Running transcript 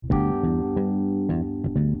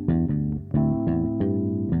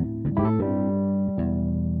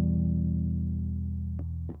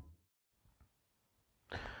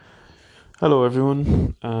Hello,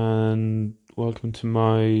 everyone, and welcome to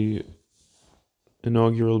my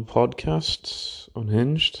inaugural podcast,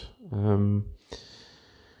 Unhinged. I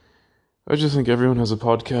just think everyone has a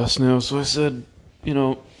podcast now, so I said,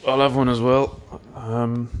 I'll have one as well.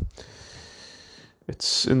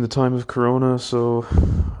 It's in the time of Corona, so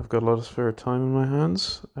I've got a lot of spare time in my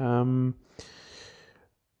hands.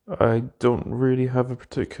 I don't really have a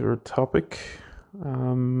particular topic.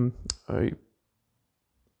 Um, I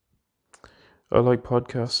I like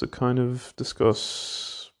podcasts that kind of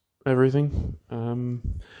discuss everything,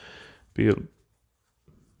 be it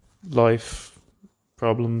life,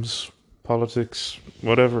 problems, politics,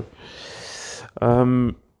 whatever.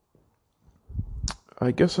 Um,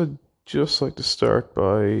 I guess I'd just like to start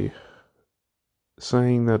by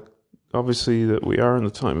saying that obviously that we are in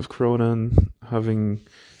the time of Corona and having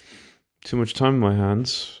too much time in my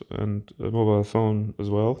hands and a mobile phone as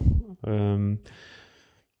well. Um,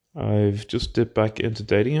 I've just dipped back into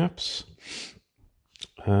dating apps.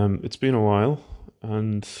 It's been a while,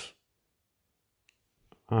 and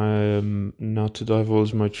I'm not to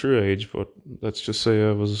divulge my true age, but let's just say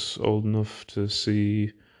I was old enough to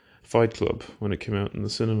see Fight Club when it came out in the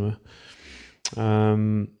cinema.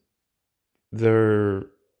 Um, they're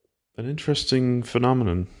an interesting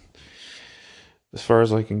phenomenon. As far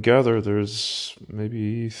as I can gather, there's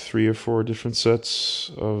maybe three or four different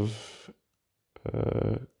sets of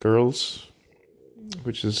girls,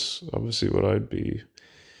 which is obviously what I'd be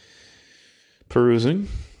perusing.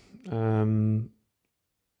 Um,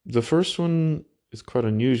 the first one is quite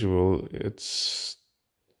unusual. It's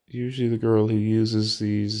usually the girl who uses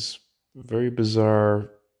these very bizarre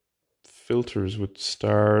filters with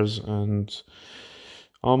stars and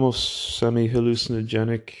almost semi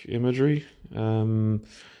hallucinogenic imagery.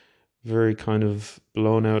 Very kind of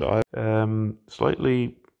blown out eye,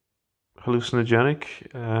 slightly hallucinogenic.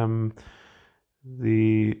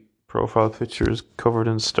 The profile picture is covered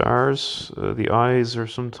in stars. The eyes are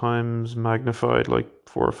sometimes magnified like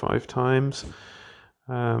 4 or 5 times.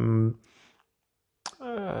 Um,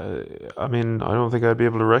 I mean, I don't think I'd be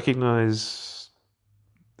able to recognize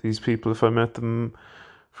these people if I met them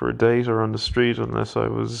for a date or on the street unless I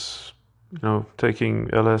was, taking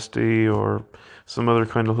LSD or some other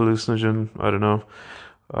kind of hallucinogen. I don't know.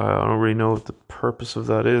 I don't really know what the purpose of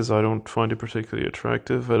that is. I don't find it particularly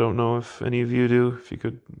attractive. I don't know if any of you do. If you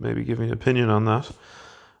could maybe give me an opinion on that.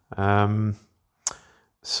 Um,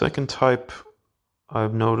 Second type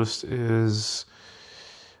I've noticed is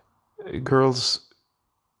girls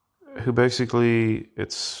who basically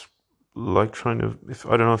it's like trying to. If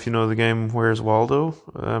I don't know if you know the game Where's Waldo.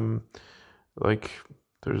 Like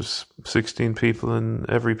there's 16 people in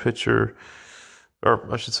every picture,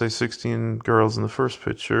 or I should say 16 girls in the first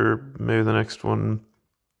picture. Maybe the next one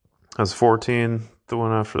has 14, the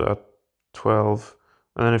one after that 12,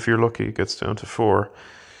 and then if you're lucky it gets down to 4.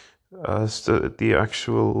 As the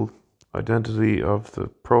actual identity of the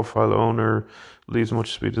profile owner leaves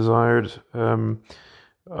much to be desired. I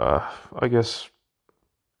guess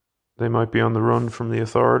they might be on the run from the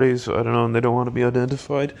authorities. I don't know, and they don't want to be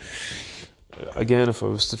identified. Again, if I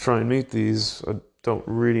was to try and meet these, I don't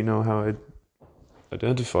really know how I'd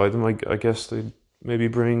identify them. I guess they'd maybe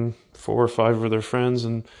bring 4 or 5 of their friends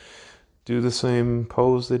and do the same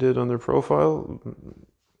pose they did on their profile.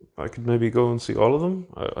 I could maybe go and see all of them.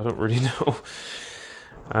 I don't really know.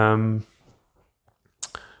 Um,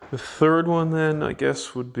 the third one, then, I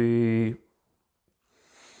guess, would be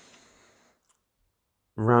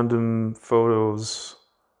random photos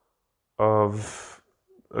of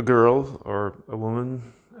a girl or a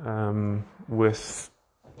woman with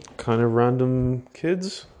kind of random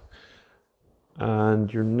kids,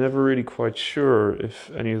 and you're never really quite sure if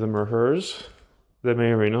any of them are hers. They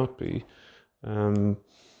may or may not be. Um,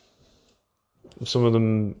 some of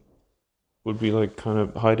them would be like kind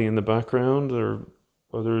of hiding in the background, or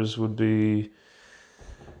others would be,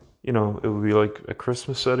 it would be like a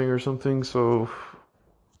Christmas setting or something. So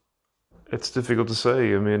it's difficult to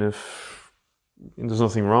say. I mean, if there's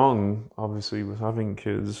nothing wrong, obviously, with having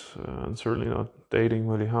kids, and certainly not dating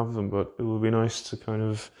while you have them, but it would be nice to kind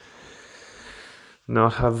of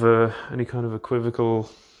not have any kind of equivocal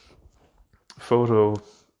photo,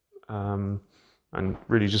 and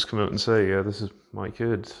really just come out and say, yeah, this is my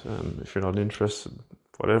kid. If you're not interested,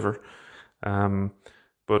 whatever.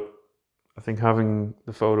 But I think having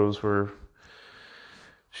the photos where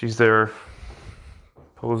she's there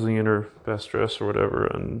posing in her best dress or whatever,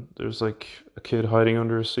 and there's like a kid hiding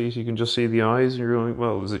under a seat, you can just see the eyes, and you're going,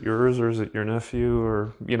 well, is it yours or is it your nephew,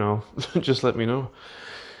 or just let me know.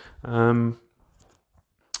 And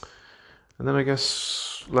then I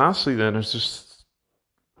guess lastly, then there's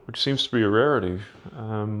which seems to be a rarity,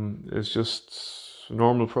 is just a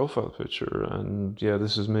normal profile picture. And yeah,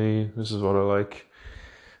 this is me. This is what I like.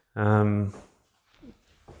 And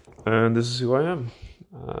this is who I am.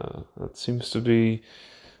 That seems to be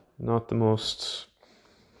not the most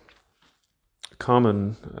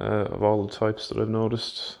common of all the types that I've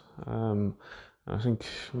noticed. I think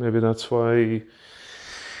maybe that's why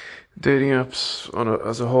dating apps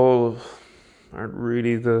as a whole aren't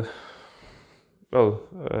really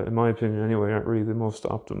in my opinion anyway, aren't really the most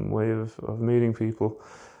optimum way of meeting people.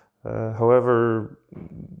 However,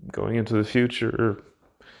 going into the future,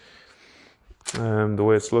 the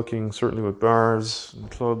way it's looking, certainly with bars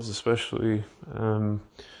and clubs especially,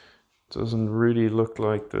 doesn't really look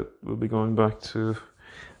like that we'll be going back to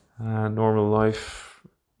normal life,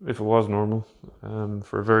 if it was normal,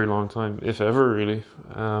 for a very long time, if ever, really.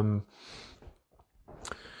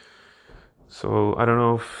 So I don't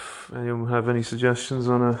know if anyone have any suggestions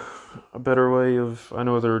on a better way of. I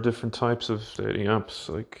know there are different types of dating apps,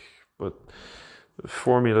 but the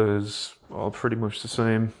formula is all pretty much the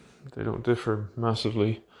same. They don't differ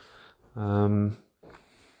massively. So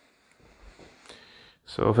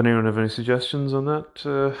if anyone have any suggestions on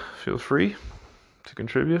that, feel free to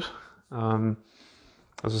contribute.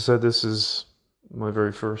 As I said, this is my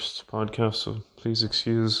very first podcast, so please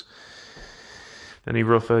excuse any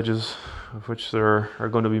rough edges, of which there are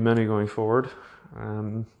going to be many going forward.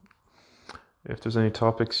 If there's any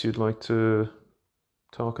topics you'd like to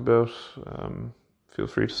talk about, feel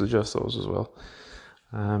free to suggest those as well.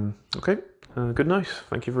 Okay, good night.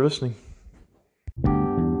 Thank you for listening.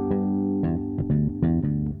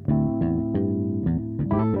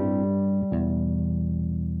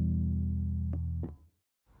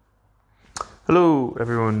 Hello,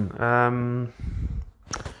 everyone.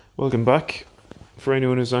 Welcome back. For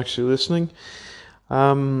anyone who's actually listening,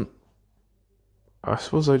 I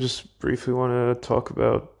suppose I just briefly want to talk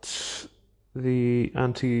about the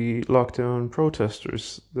anti-lockdown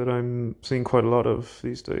protesters that I'm seeing quite a lot of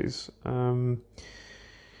these days. I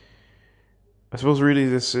suppose really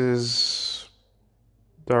this is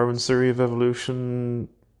Darwin's theory of evolution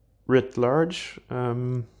writ large.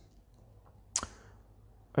 I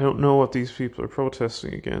don't know what these people are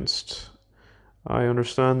protesting against. I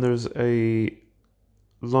understand there's a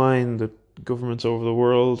line that governments over the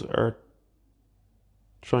world are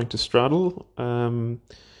trying to straddle, in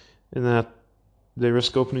that they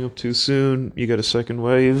risk opening up too soon, you get a second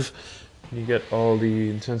wave, you get all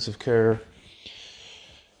the intensive care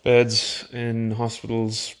beds in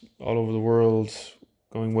hospitals all over the world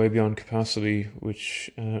going way beyond capacity,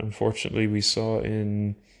 which unfortunately we saw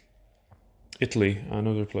in Italy and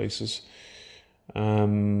other places.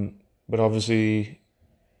 But obviously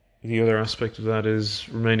the other aspect of that is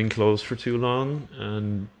remaining closed for too long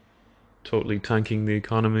and totally tanking the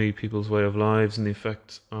economy, people's way of lives, and the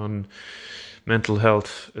effect on mental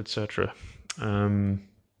health, etc.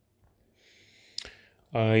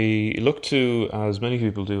 I look to, as many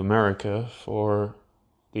people do, America for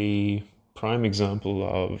the prime example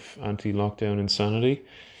of anti-lockdown insanity,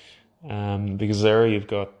 because there you've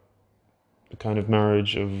got the kind of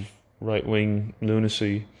marriage of right-wing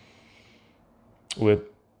lunacy with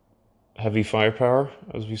heavy firepower,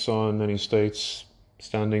 as we saw in many states,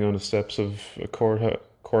 standing on the steps of a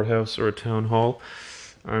courthouse or a town hall,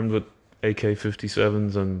 armed with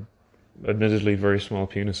AK-57s and admittedly very small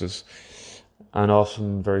penises, and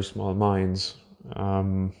often very small minds.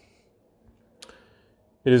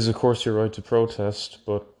 It is, of course, your right to protest,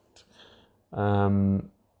 but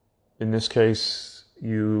in this case,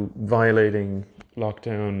 you violating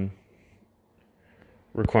lockdown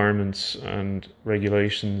requirements and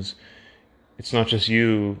regulations, it's not just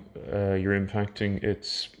you you're impacting,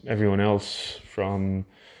 it's everyone else, from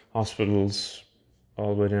hospitals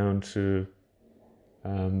all the way down to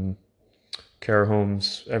care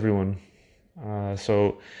homes, everyone.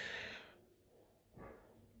 So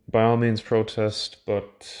by all means protest,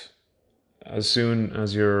 but as soon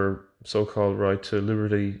as your so-called right to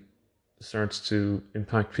liberty starts to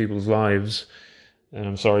impact people's lives, and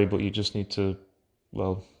I'm sorry, but you just need to,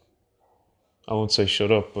 well, I won't say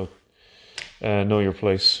shut up, but know your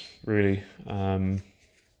place, really. I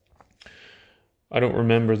don't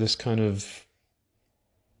remember this kind of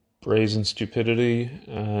brazen stupidity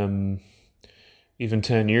even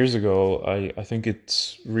 10 years ago. I think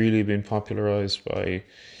it's really been popularized by,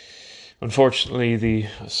 unfortunately, the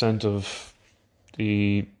ascent of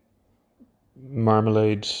the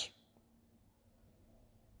marmalade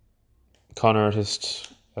con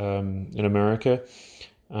artist in America,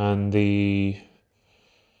 and the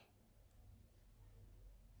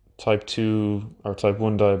type 2 or type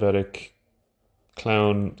 1 diabetic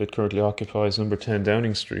clown that currently occupies number 10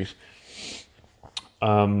 Downing Street.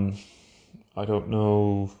 Um, I don't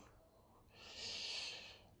know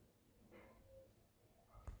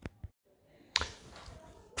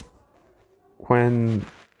when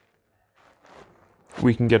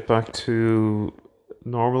we can get back to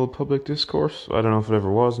normal public discourse. I don't know if it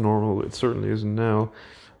ever was normal. It certainly isn't now.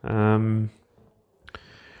 Um,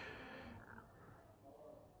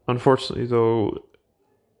 Unfortunately, though,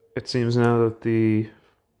 it seems now that the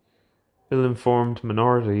ill-informed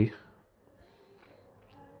minority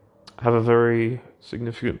have a very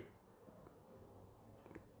significant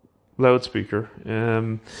loudspeaker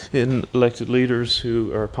in elected leaders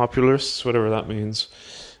who are populists, whatever that means,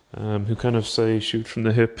 who kind of say shoot from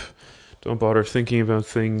the hip, don't bother thinking about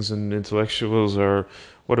things, and intellectuals are,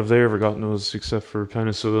 what have they ever gotten us except for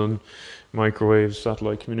penicillin, microwaves,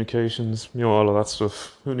 satellite communications, all of that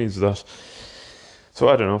stuff. Who needs that? So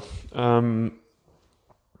I don't know.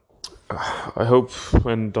 I hope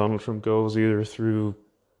when Donald Trump goes, either through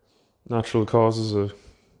natural causes, a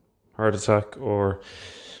heart attack, or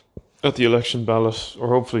at the election ballot, or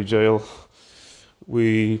hopefully jail,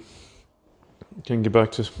 we can get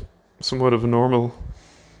back to somewhat of a normal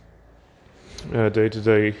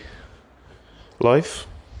day-to-day life.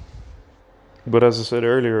 But as I said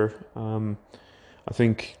earlier, I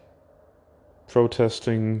think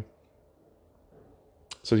protesting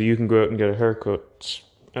so that you can go out and get a haircut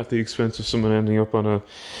at the expense of someone ending up on a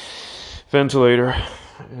ventilator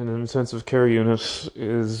in an intensive care unit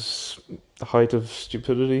is the height of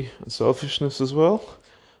stupidity and selfishness as well.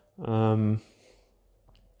 Um,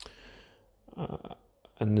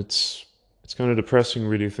 and it's kind of depressing,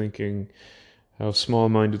 really, thinking how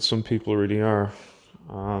small-minded some people really are.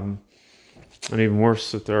 And even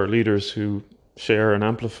worse, that there are leaders who share and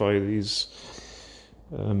amplify these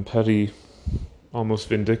petty, almost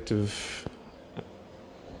vindictive,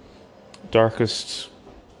 darkest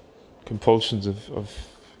compulsions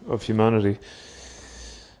of humanity.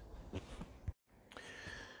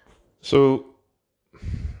 So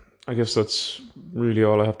I guess that's really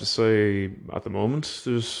all I have to say at the moment.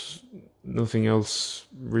 There's nothing else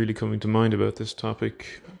really coming to mind about this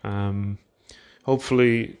topic.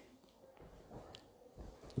 Hopefully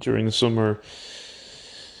during the summer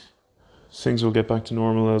things will get back to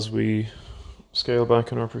normal as we scale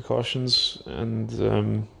back on our precautions,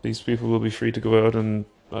 and these people will be free to go out and,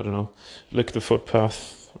 I don't know, lick the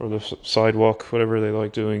footpath or the sidewalk, whatever they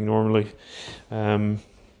like doing normally,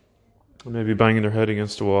 maybe banging their head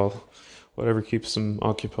against a wall, whatever keeps them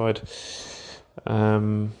occupied.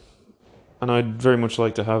 And I'd very much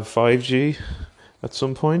like to have 5G at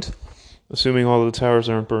some point, assuming all of the towers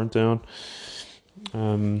aren't burnt down.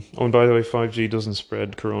 And by the way, 5G doesn't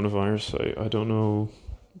spread coronavirus. I don't know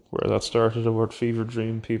where that started or what fever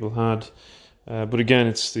dream people had. But again,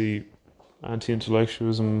 it's the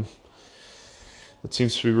anti-intellectualism that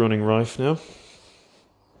seems to be running rife now.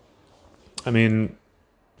 I mean,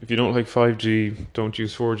 if you don't like 5G, don't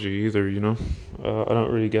use 4G either, I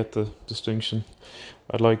don't really get the distinction.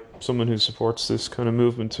 I'd like someone who supports this kind of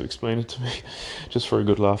movement to explain it to me, just for a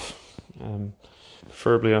good laugh.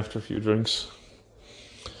 Preferably after a few drinks.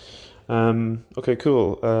 Okay,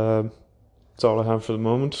 cool. That's all I have for the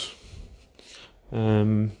moment.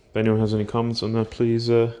 If anyone has any comments on that, please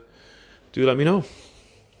do let me know.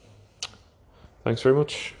 Thanks very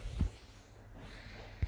much.